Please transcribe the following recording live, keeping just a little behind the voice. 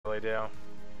really do.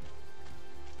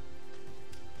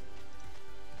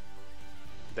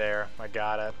 There, I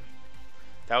got it.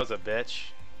 That was a bitch.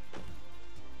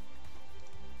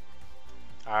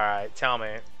 Alright, tell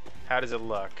me, how does it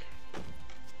look?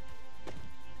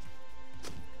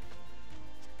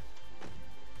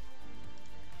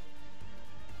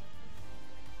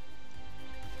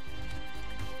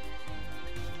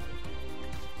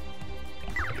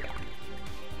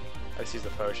 I just used the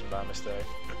potion by mistake.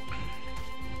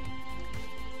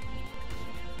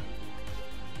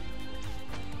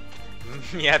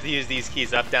 You have to use these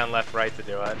keys up, down, left, right to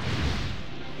do it.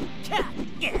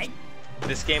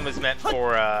 This game was meant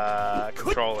for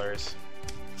controllers.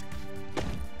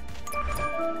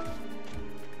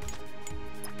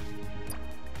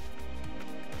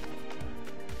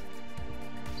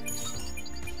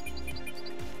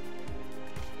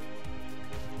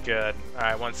 Good.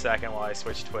 Alright, 1 second while I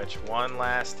switch Twitch one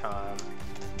last time.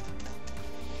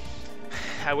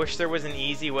 I wish there was an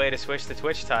easy way to switch the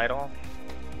Twitch title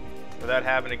without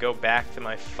having to go back to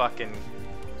my fucking...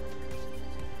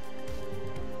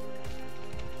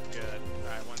 Good.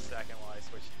 Alright, 1 second while I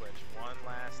switch Twitch one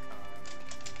last time.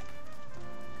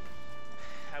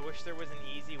 I wish there was an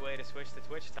easy way to switch the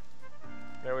Twitch title.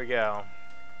 There we go.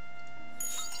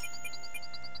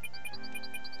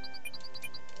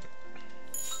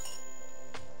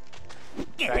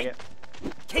 Tag it.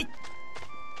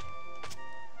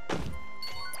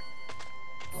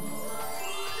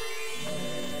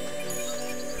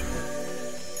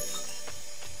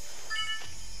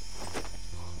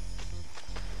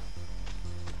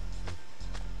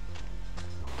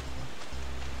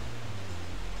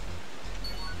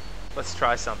 Let's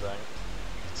try something.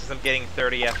 Since I'm getting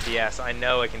 30 FPS, I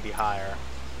know it can be higher.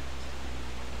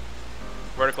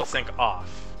 Vertical sync off.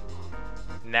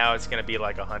 Now it's gonna be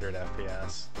like 100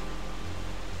 FPS.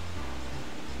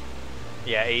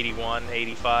 Yeah, 81,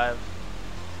 85.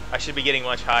 I should be getting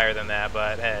much higher than that,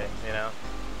 but hey, you know.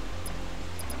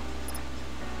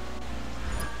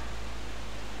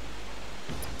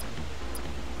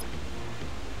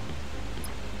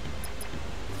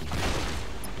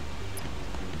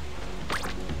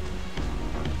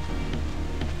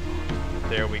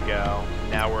 There we go.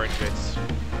 Now we're in good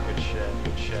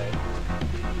shape.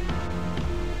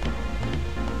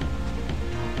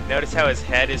 Notice how his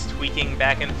head is tweaking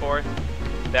back and forth?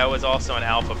 That was also an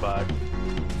alpha bug.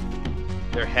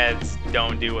 Their heads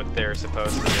don't do what they're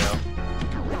supposed to do.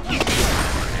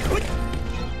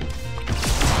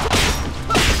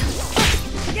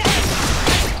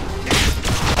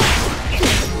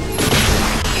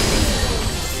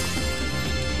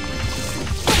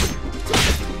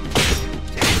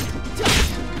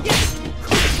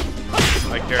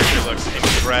 My character looks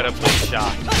incredibly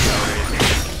shocked for no reason.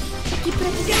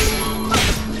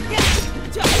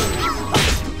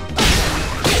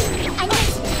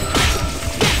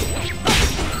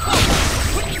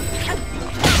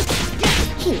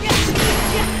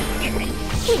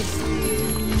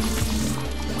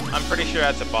 I'm pretty sure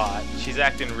that's a bot. She's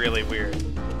acting really weird.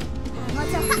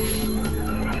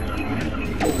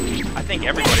 I think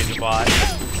everybody's a bot.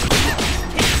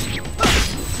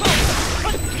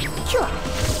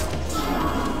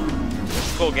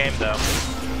 It's a cool game though.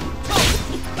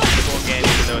 Cool game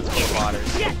even though it's full of botters.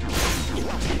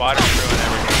 Botters ruin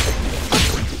everything.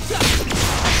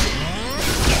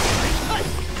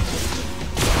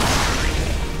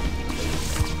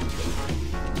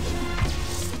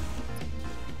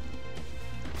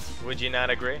 Would you not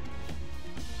agree?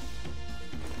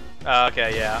 Oh,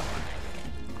 okay, yeah.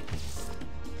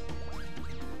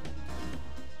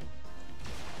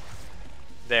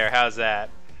 There, how's that?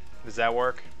 Does that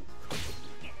work?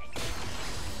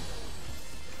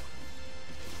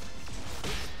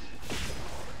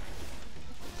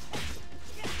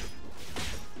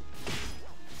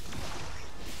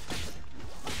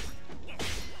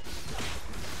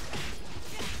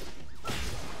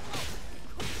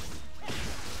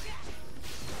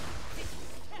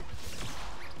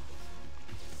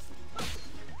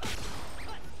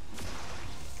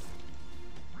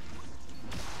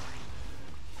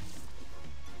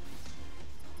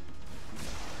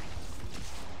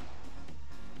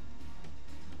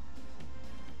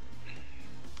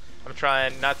 I'm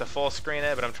trying not to full screen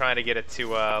it, but I'm trying to get it to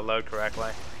load correctly.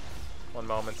 One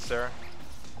moment, sir.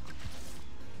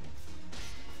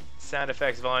 Sound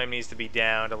effects volume needs to be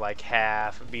down to like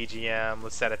half BGM.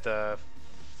 Let's set it to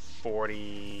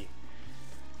 40,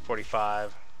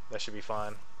 45. That should be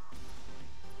fine.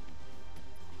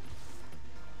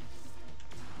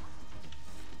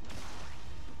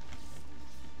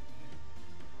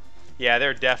 Yeah, there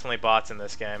are definitely bots in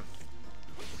this game.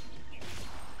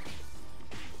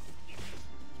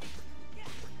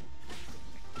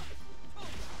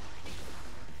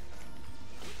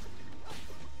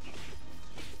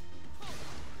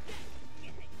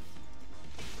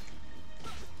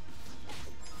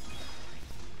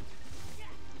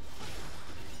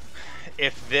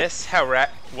 if this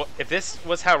if this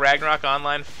was how Ragnarok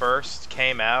Online first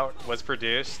came out, was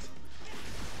produced,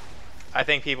 I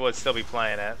think people would still be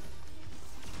playing it.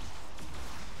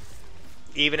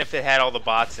 Even if it had all the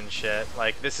bots and shit.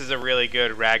 Like, this is a really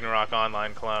good Ragnarok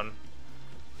Online clone.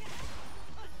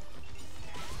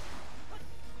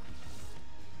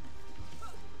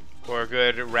 Or a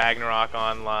good Ragnarok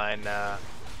Online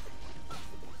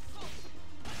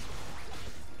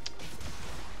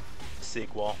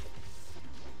sequel.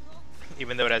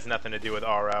 Even though it has nothing to do with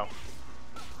RO.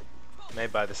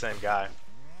 Made by the same guy.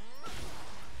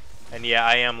 And yeah,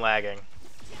 I am lagging.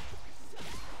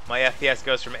 My FPS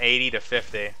goes from 80 to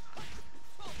 50.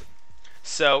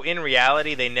 So in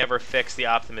reality, they never fixed the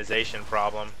optimization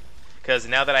problem. Because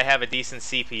now that I have a decent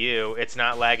CPU, it's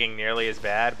not lagging nearly as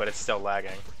bad, but it's still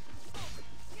lagging.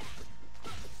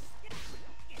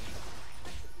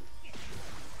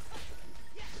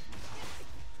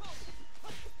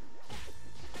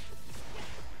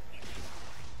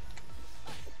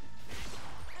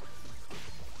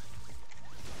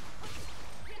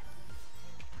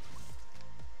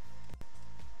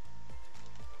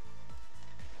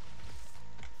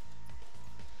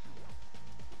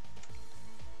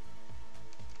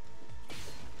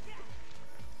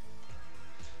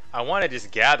 I want to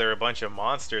just gather a bunch of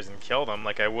monsters and kill them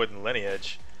like I would in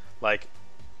Lineage. Like,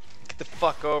 get the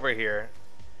fuck over here.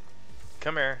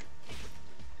 Come here.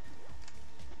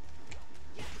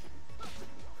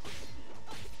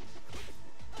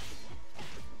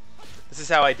 This is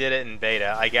how I did it in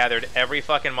beta. I gathered every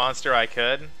fucking monster I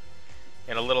could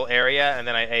in a little area, and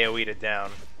then I AoE'd it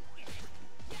down.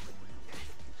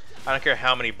 I don't care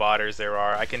how many botters there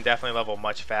are. I can definitely level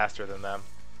much faster than them.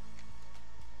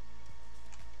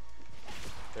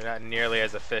 They're not nearly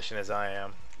as efficient as I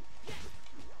am.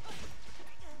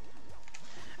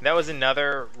 And that was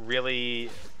another really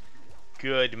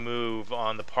good move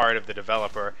on the part of the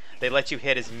developer. They let you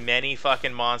hit as many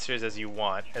fucking monsters as you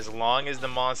want. As long as the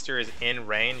monster is in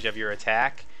range of your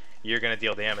attack, you're gonna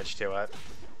deal damage to it.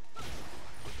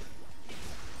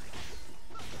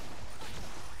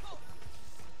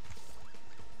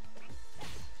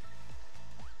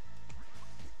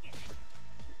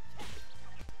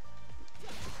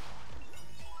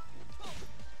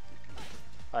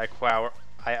 I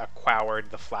acquired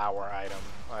the flower item.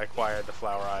 I acquired the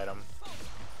flower item.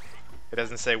 It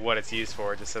doesn't say what it's used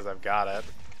for, it just says I've got it.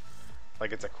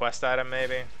 Like it's a quest item,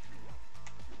 maybe?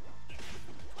 I'm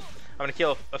gonna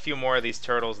kill a few more of these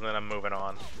turtles and then I'm moving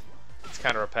on. It's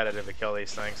kind of repetitive to kill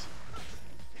these things.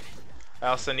 I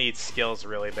also need skills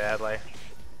really badly.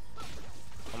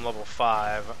 I'm level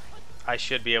 5. I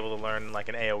should be able to learn like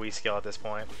an AoE skill at this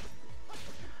point.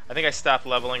 I think I stopped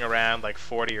leveling around like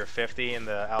 40 or 50 in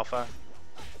the alpha.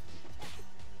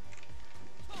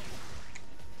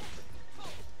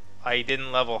 I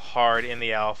didn't level hard in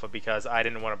the alpha because I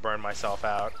didn't want to burn myself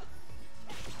out.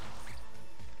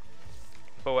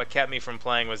 But what kept me from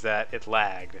playing was that it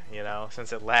lagged, you know?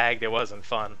 Since it lagged, it wasn't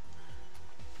fun.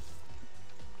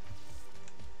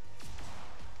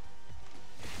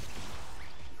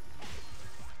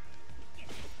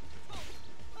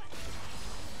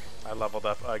 I leveled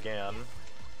up again.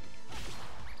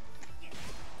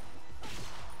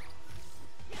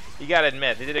 You gotta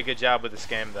admit, they did a good job with this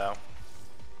game, though.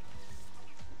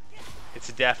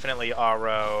 It's definitely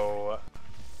RO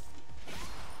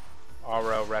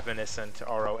reminiscent,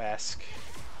 RO-esque.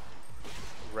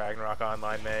 Ragnarok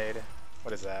Online made.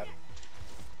 What is that?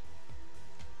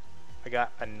 I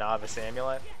got a novice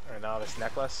amulet, or a novice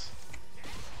necklace.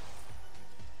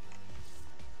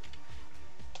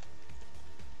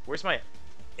 Where's my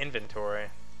inventory?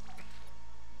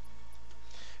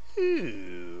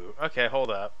 Ooh. Okay, hold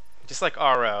up. Just like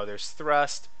RO, there's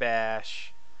Thrust,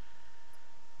 Bash,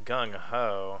 Gung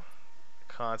Ho,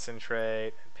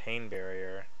 Concentrate, Pain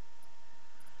Barrier.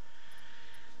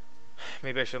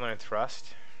 Maybe I should learn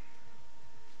Thrust.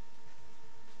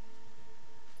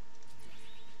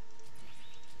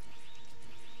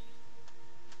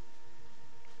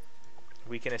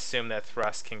 We can assume that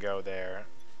Thrust can go there.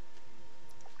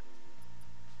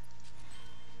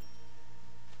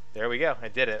 There we go. I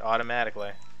did it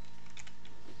automatically.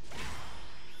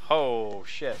 Oh,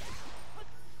 shit.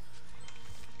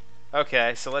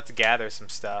 Okay, so let's gather some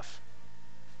stuff.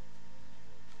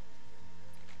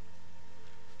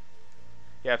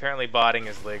 Yeah, apparently botting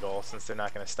is legal since they're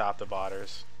not going to stop the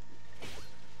botters.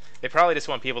 They probably just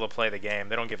want people to play the game.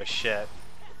 They don't give a shit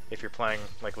if you're playing,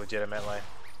 like, legitimately.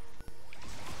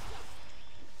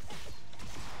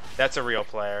 That's a real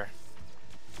player.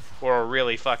 Or a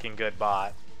really fucking good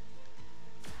bot.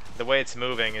 The way it's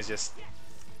moving is just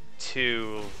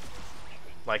too,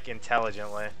 like,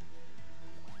 intelligently.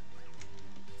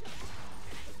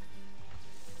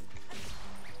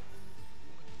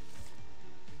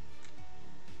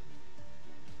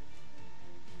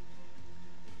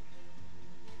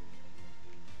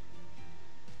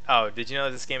 Oh, did you know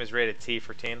this game is rated T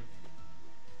for teen?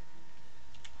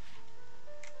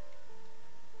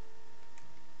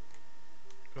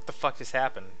 What the fuck just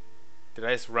happened? Did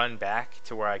I just run back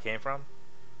to where I came from?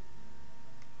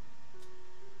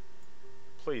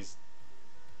 Please.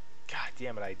 God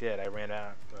damn it, I did. I ran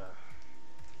out.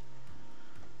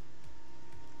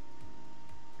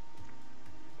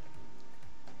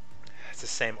 It's the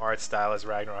same art style as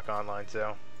Ragnarok Online,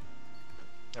 too.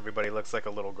 Everybody looks like a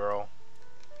little girl.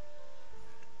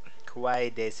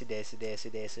 Kawaii desu desu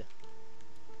desu desu.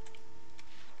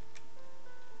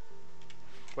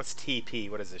 What's TP?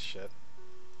 What is this shit?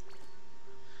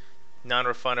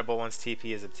 Non-refundable once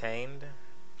TP is obtained.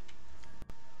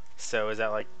 So is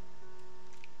that like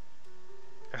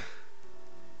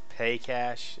pay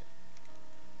cash?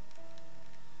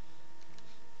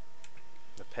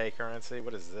 The pay currency?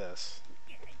 What is this?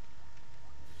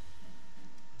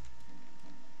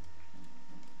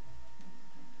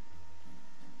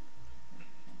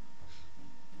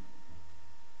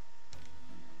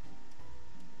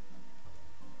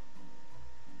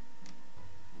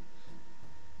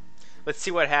 Let's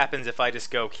see what happens if I just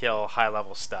go kill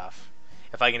high-level stuff.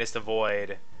 If I can just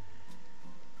avoid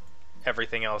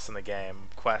everything else in the game.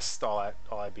 Quests, all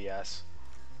that BS.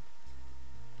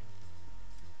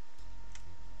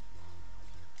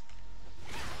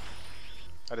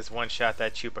 I just one-shot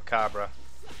that chupacabra.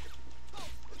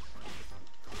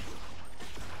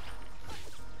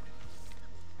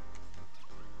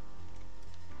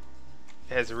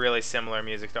 It has really similar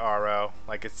music to RO.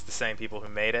 Like it's the same people who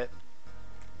made it.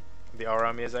 The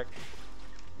RO music.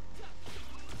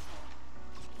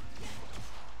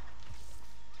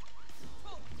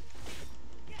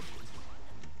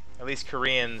 At least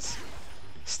Koreans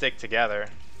stick together.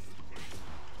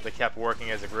 They kept working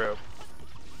as a group.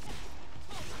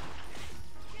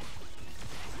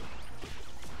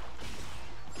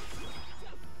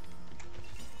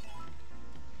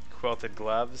 Quilted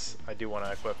gloves. I do want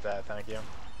to equip that, thank you.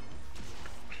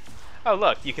 Oh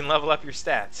look, you can level up your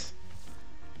stats.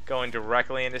 Going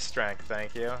directly into strength,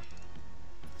 thank you.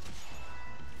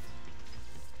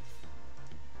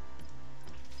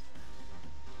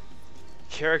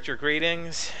 Character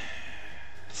greetings.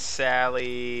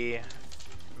 Sally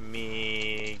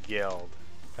Me Guild.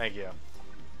 Thank you.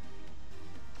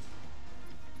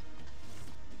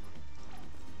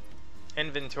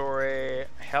 Inventory.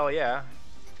 Hell yeah.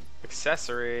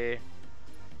 Accessory.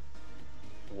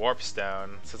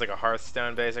 Warpstone. So it's like a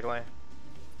Hearthstone basically.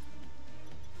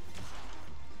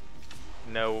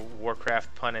 No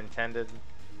Warcraft pun intended.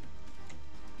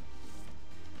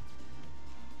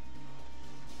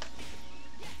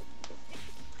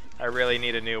 I really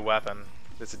need a new weapon.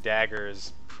 This dagger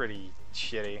is pretty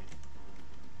shitty.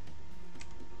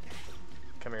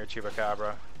 Come here,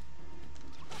 Chupacabra.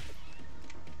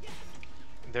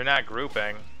 They're not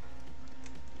grouping.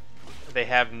 They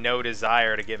have no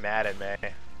desire to get mad at me.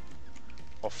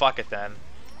 Well, fuck it then.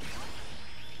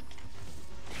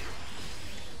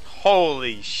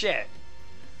 Holy shit!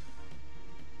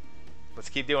 Let's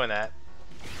keep doing that.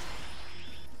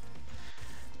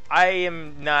 I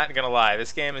am not gonna lie,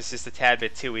 this game is just a tad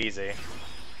bit too easy.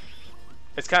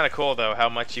 It's kind of cool though, how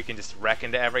much you can just wreck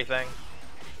into everything.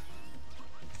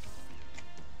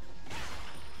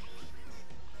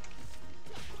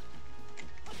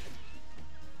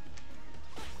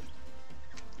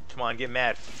 Come on, get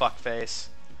mad, fuckface.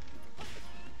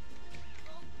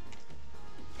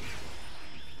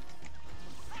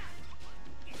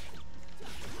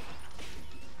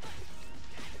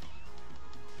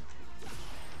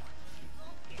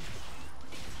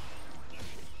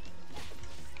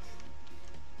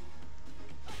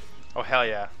 Oh, hell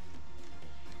yeah.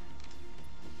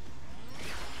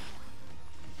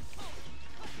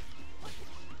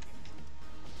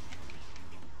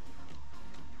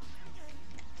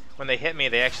 When they hit me,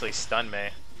 they actually stun me.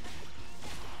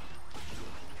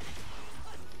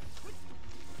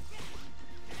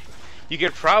 You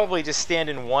could probably just stand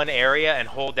in one area and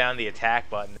hold down the attack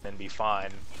button and be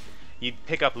fine. You'd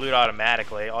pick up loot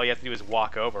automatically. All you have to do is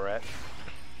walk over it.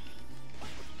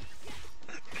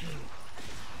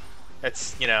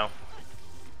 It's, you know,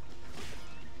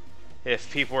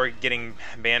 if people were getting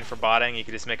banned for botting, you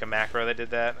could just make a macro that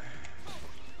did that.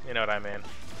 You know what I mean.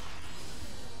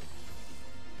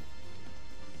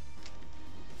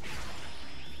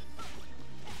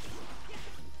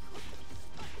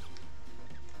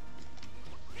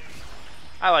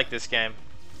 I like this game.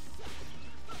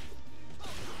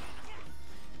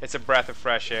 It's a breath of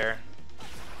fresh air.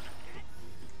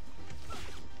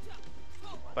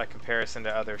 By comparison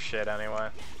to other shit, anyway.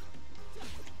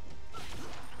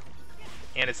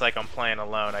 And it's like I'm playing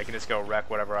alone. I can just go wreck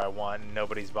whatever I want and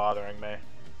nobody's bothering me.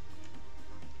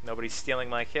 Nobody's stealing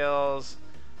my kills.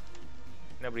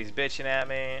 Nobody's bitching at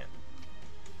me.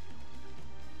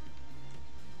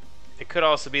 It could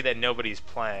also be that nobody's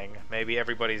playing. Maybe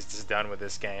everybody's just done with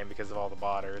this game because of all the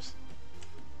botters.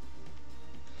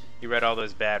 You read all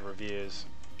those bad reviews.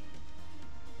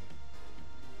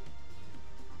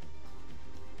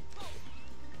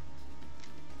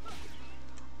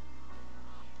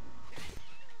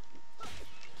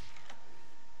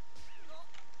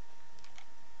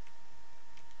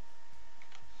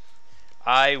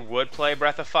 I would play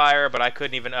Breath of Fire, but I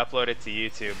couldn't even upload it to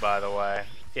YouTube, by the way.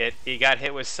 It got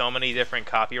hit with so many different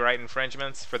copyright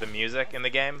infringements for the music in the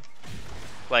game.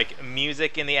 Like,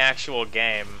 music in the actual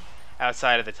game,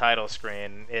 outside of the title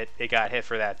screen, it got hit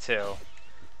for that too.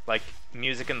 Like,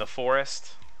 music in the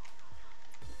forest.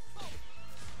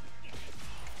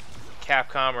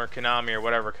 Capcom or Konami or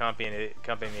whatever company it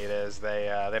is,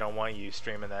 they don't want you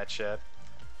streaming that shit.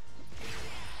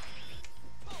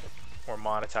 Or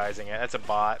monetizing it. That's a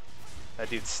bot. That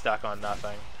dude's stuck on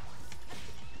nothing.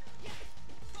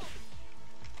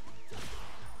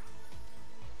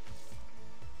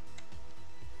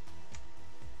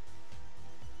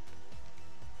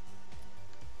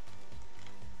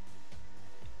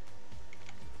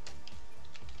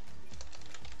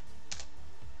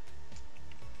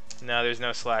 No, there's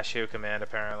no /who command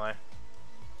apparently.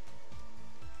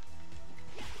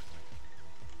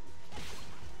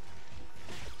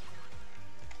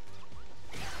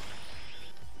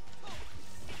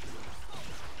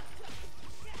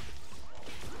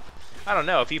 I don't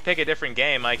know, if you pick a different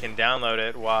game, I can download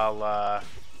it while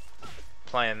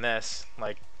playing this.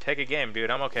 Like, pick a game, dude.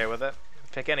 I'm okay with it.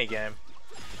 Pick any game.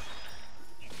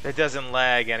 It doesn't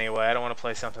lag anyway. I don't want to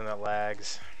play something that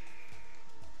lags.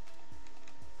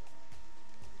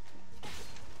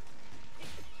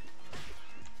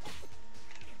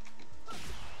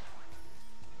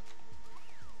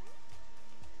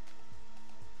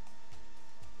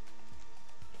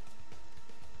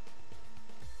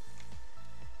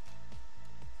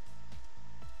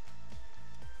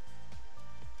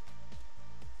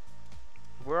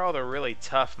 Where are all the really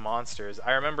tough monsters?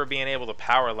 I remember being able to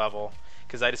power level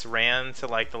because I just ran to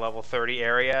like the level 30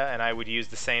 area and I would use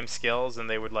the same skills and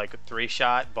they would like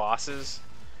 3-shot bosses.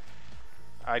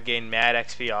 I'd gain mad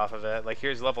XP off of it. Like,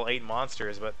 here's level 8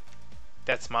 monsters, but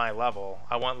that's my level.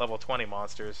 I want level 20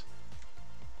 monsters.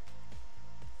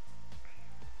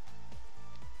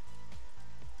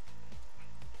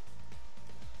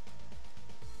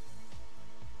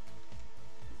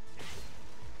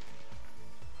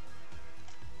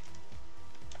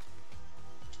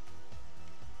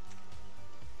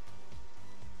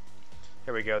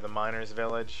 Here we go, the miners'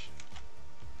 village.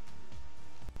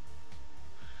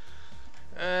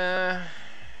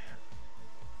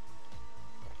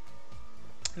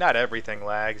 Not everything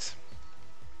lags.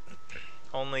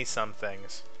 Only some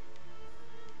things.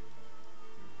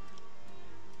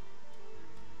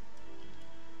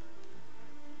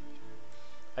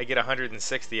 I get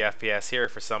 160 FPS here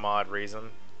for some odd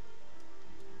reason.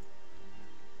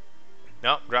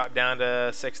 Nope, drop down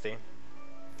to 60.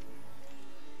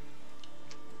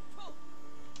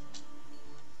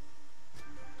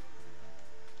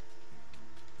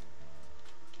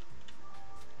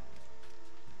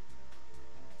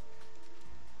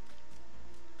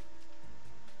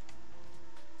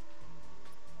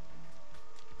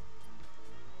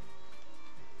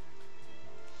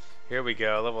 Here we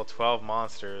go, level 12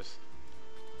 monsters.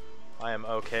 I am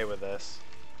okay with this.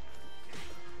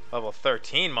 Level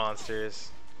 13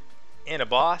 monsters. And a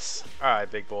boss? Alright,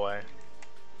 big boy.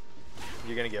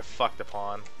 You're gonna get fucked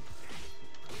upon.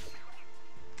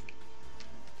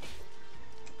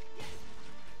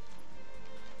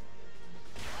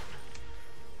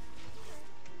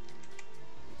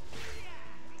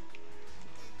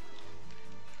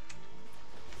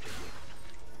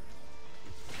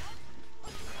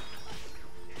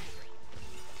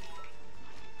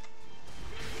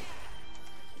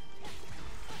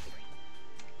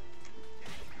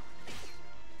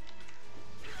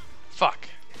 Fuck.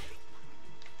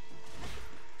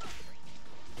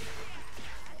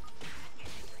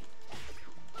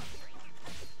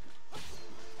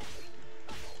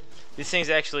 These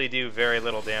things actually do very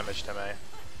little damage to me.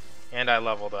 And I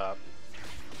leveled up.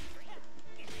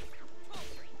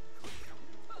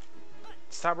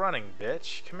 Stop running,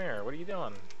 bitch. Come here. What are you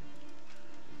doing?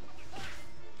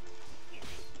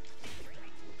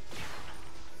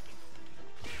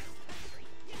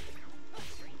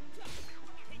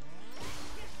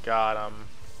 Got him.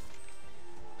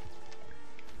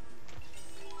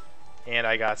 And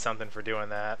I got something for doing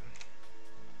that.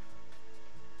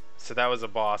 So that was a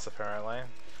boss, apparently. I'm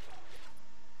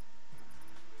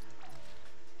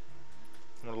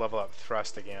gonna level up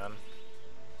Thrust again.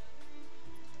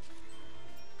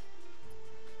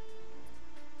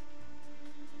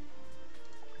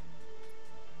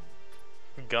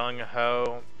 Gung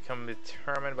Ho. Become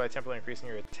determined by temporarily increasing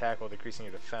your attack while decreasing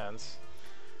your defense.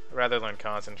 Rather than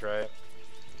concentrate.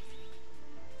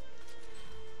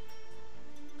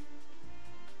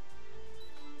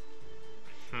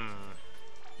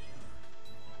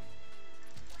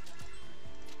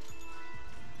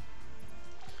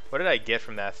 What did I get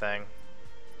from that thing?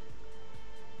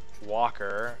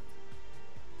 Walker.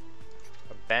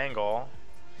 A bangle.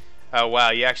 Oh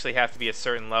wow, you actually have to be a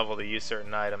certain level to use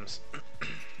certain items.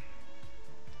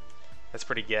 That's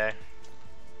pretty gay.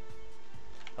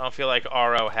 I don't feel like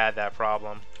RO had that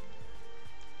problem.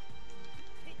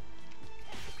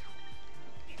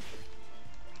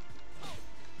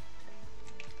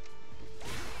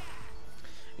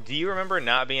 Do you remember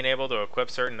not being able to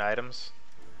equip certain items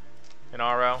in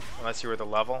RO unless you were the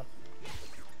level?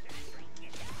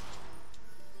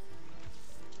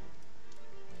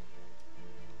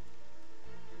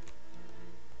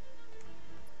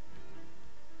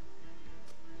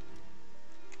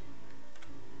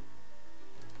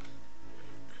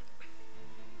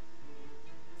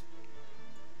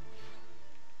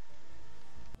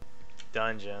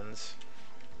 Dungeons.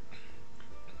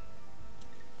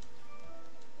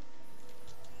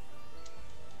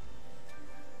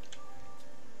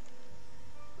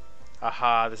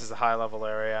 Aha, this is a high level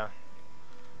area.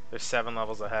 There's 7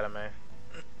 levels ahead of me.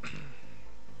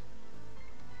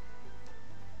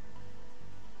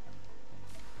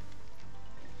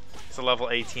 It's a level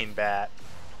 18 bat.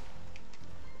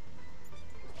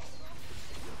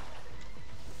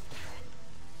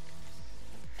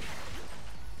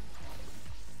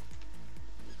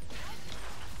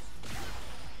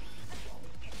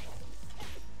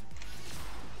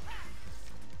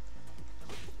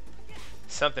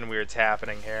 Something weird's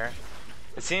happening here.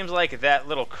 It seems like that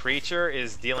little creature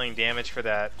is dealing damage for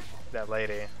that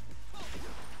lady.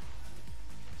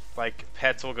 Like,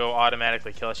 pets will go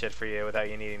automatically kill shit for you without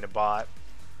you needing to bot.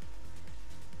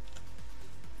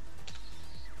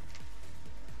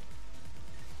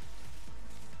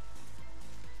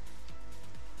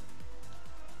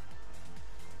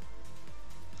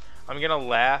 I'm gonna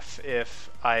laugh if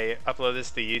I upload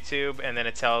this to YouTube and then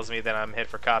it tells me that I'm hit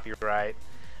for copyright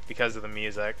because of the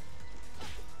music.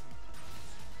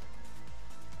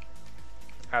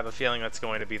 I have a feeling that's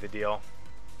going to be the deal.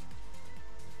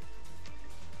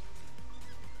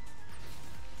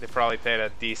 They probably paid a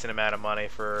decent amount of money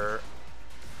for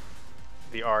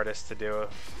the artist to do it.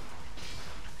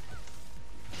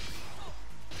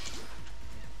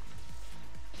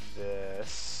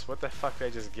 This. What the fuck did I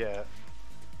just get?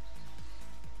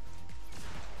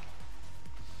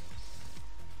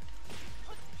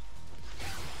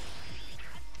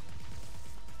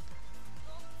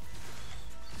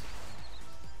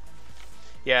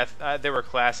 Yeah, there were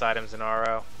class items in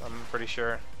RO, I'm pretty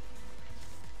sure.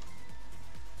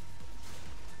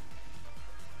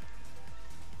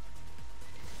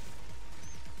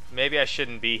 Maybe I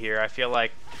shouldn't be here. I feel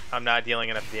like I'm not dealing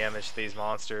enough damage to these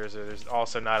monsters, or there's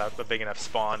also not a big enough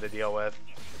spawn to deal with.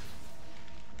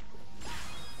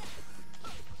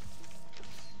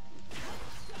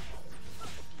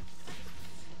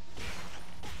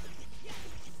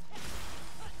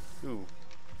 Ooh.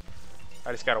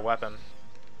 I just got a weapon.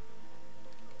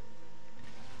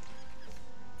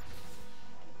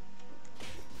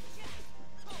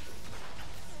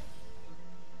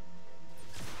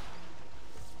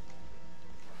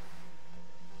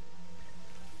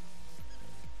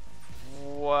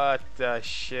 What the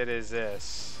shit is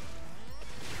this?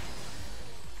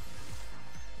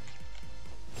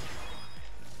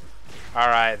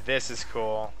 Alright, this is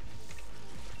cool.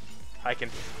 I can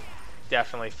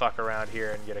definitely fuck around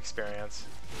here and get experience.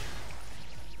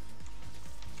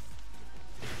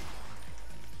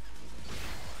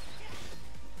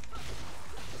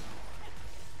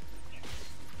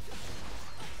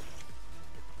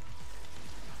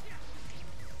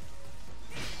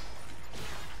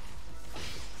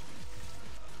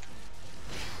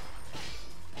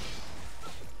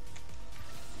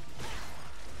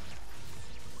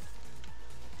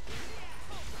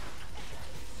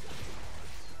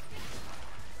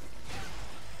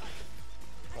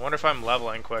 I wonder if I'm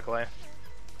leveling quickly.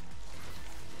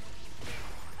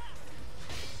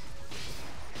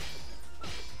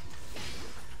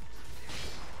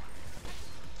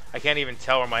 I can't even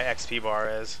tell where my XP bar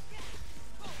is.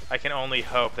 I can only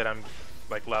hope that I'm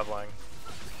like leveling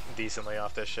decently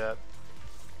off this shit.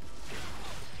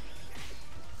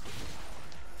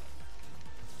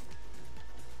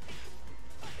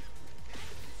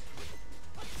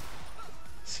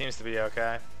 seems to be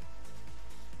okay.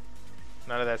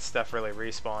 None of that stuff really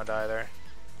respawned either.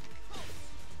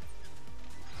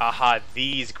 Aha,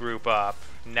 these group up.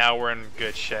 Now we're in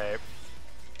good shape.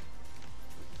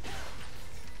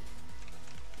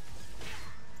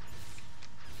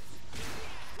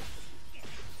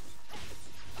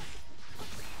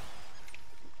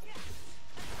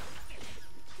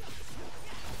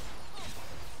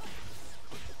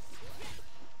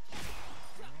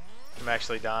 I'm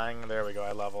actually dying. There we go,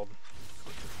 I leveled.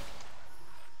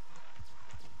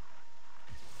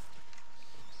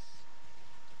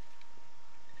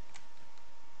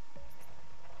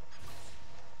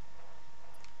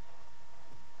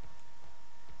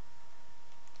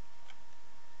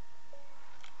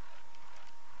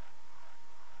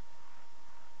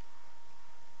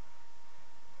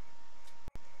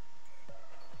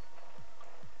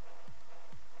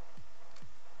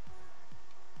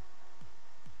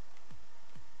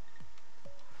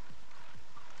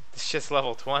 This shit's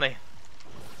level 20.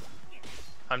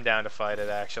 I'm down to fight it,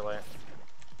 actually.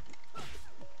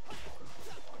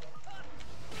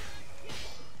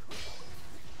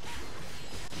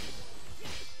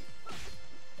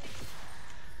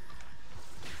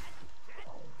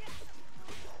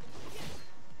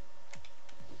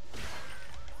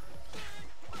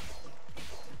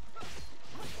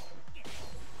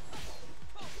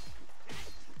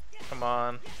 Come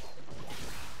on.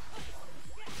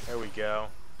 There we go.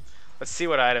 Let's see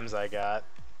what items I got.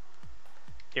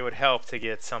 It would help to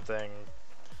get something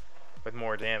with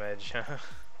more damage.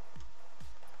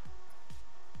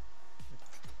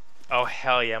 Oh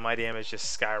hell yeah, my damage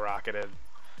just skyrocketed.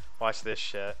 Watch this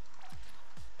shit.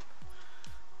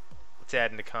 Let's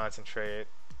add into concentrate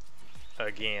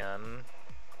again.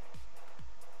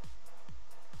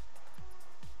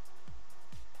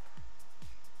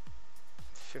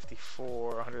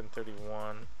 $54,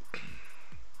 131.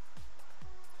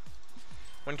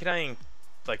 When can I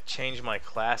like change my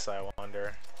class, I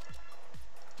wonder?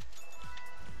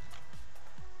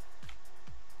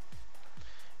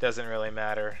 Doesn't really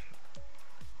matter.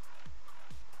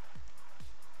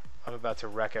 I'm about to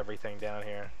wreck everything down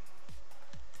here.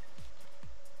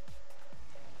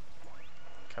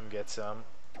 Come get some.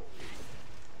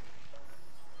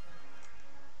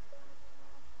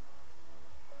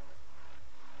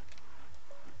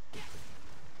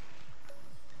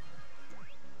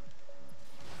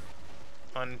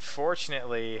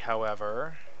 Unfortunately,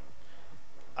 however,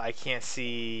 I can't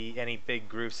see any big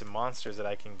groups of monsters that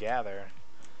I can gather.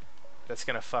 That's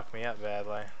gonna fuck me up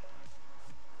badly.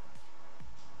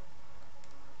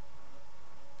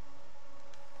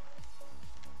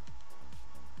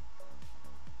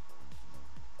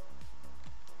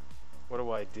 What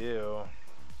do I do?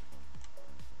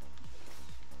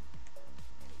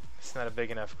 It's not a big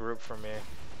enough group for me.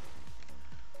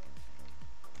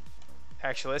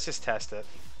 Actually, let's just test it.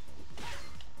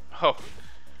 Oh.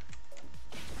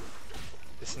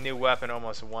 This new weapon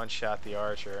almost one-shot the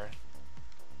archer.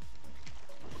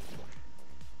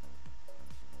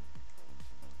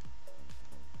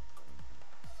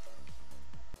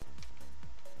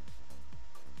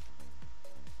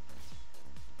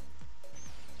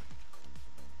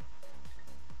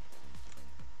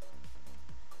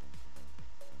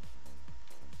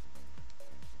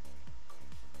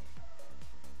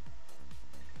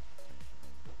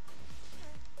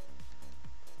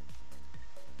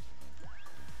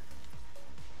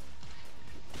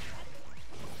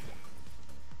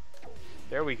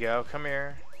 There we go, come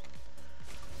here.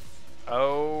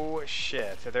 Oh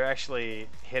shit, they're actually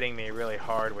hitting me really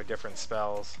hard with different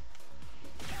spells.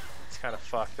 It's kind of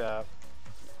fucked up.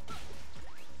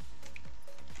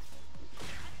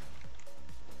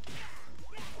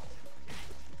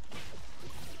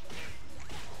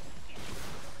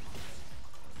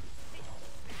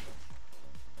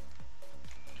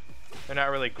 They're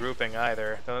not really grouping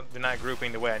either. They're not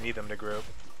grouping the way I need them to group.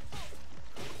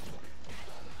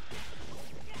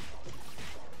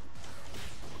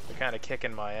 Kind of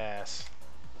kicking my ass.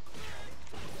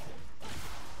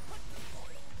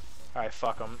 Alright,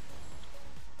 fuck them.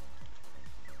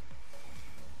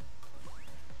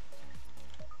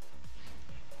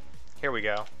 Here we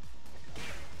go.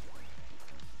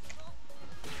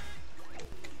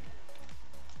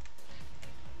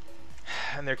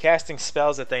 And they're casting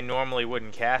spells that they normally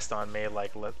wouldn't cast on me,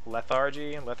 like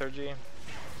lethargy, and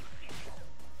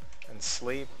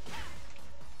sleep.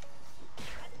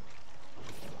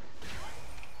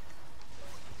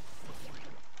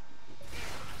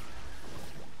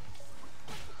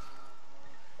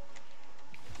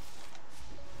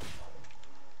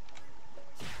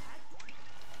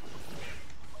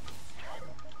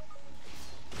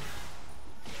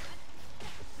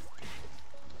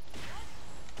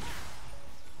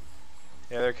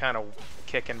 they're kind of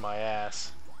kicking my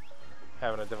ass.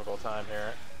 Having a difficult time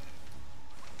here.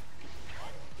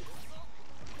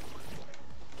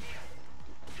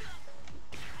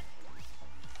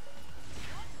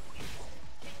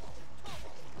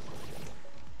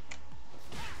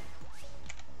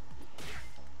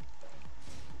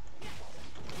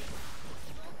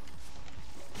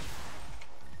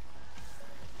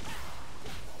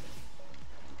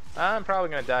 I'm probably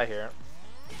gonna die here.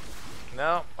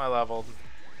 No, I leveled.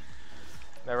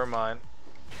 Never mind.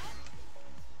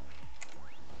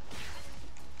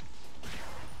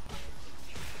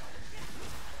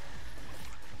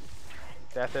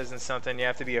 Death isn't something you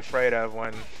have to be afraid of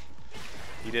when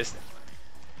you just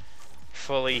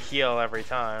fully heal every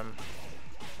time.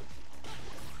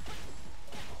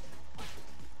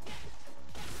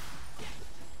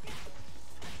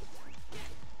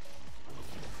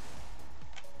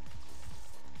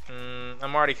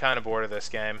 I'm already kind of bored of this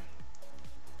game.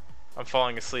 I'm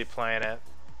falling asleep playing it.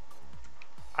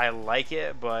 I like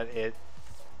it, but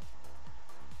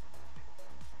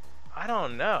I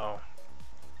don't know.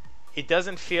 It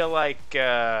doesn't feel like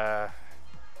it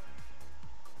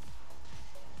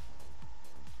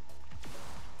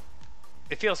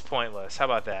feels pointless. How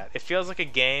about that? It feels like a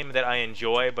game that I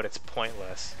enjoy, but it's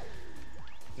pointless.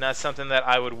 Not something that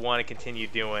I would want to continue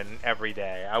doing every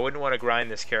day. I wouldn't want to grind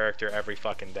this character every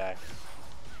fucking day.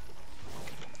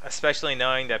 Especially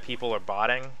knowing that people are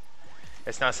botting.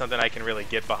 It's not something I can really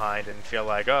get behind and feel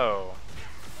like, oh.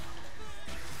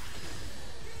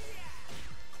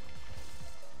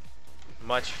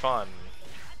 Much fun.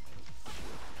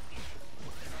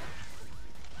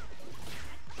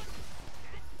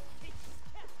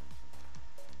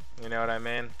 You know what I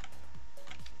mean?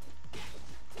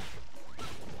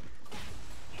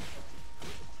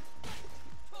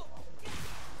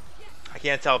 I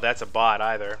can't tell if that's a bot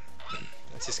either.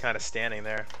 It's just kind of standing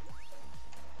there.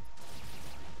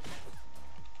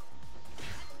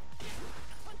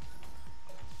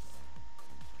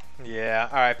 Yeah,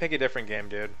 alright, pick a different game,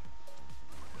 dude.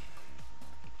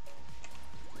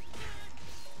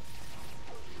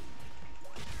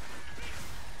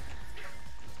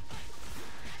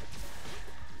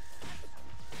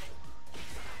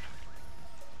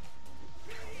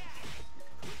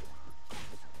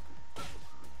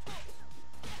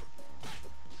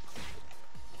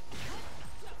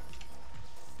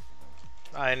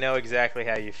 I know exactly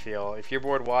how you feel. If you're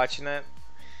bored watching it,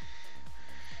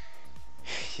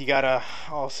 you gotta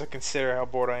also consider how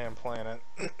bored I am playing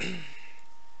it.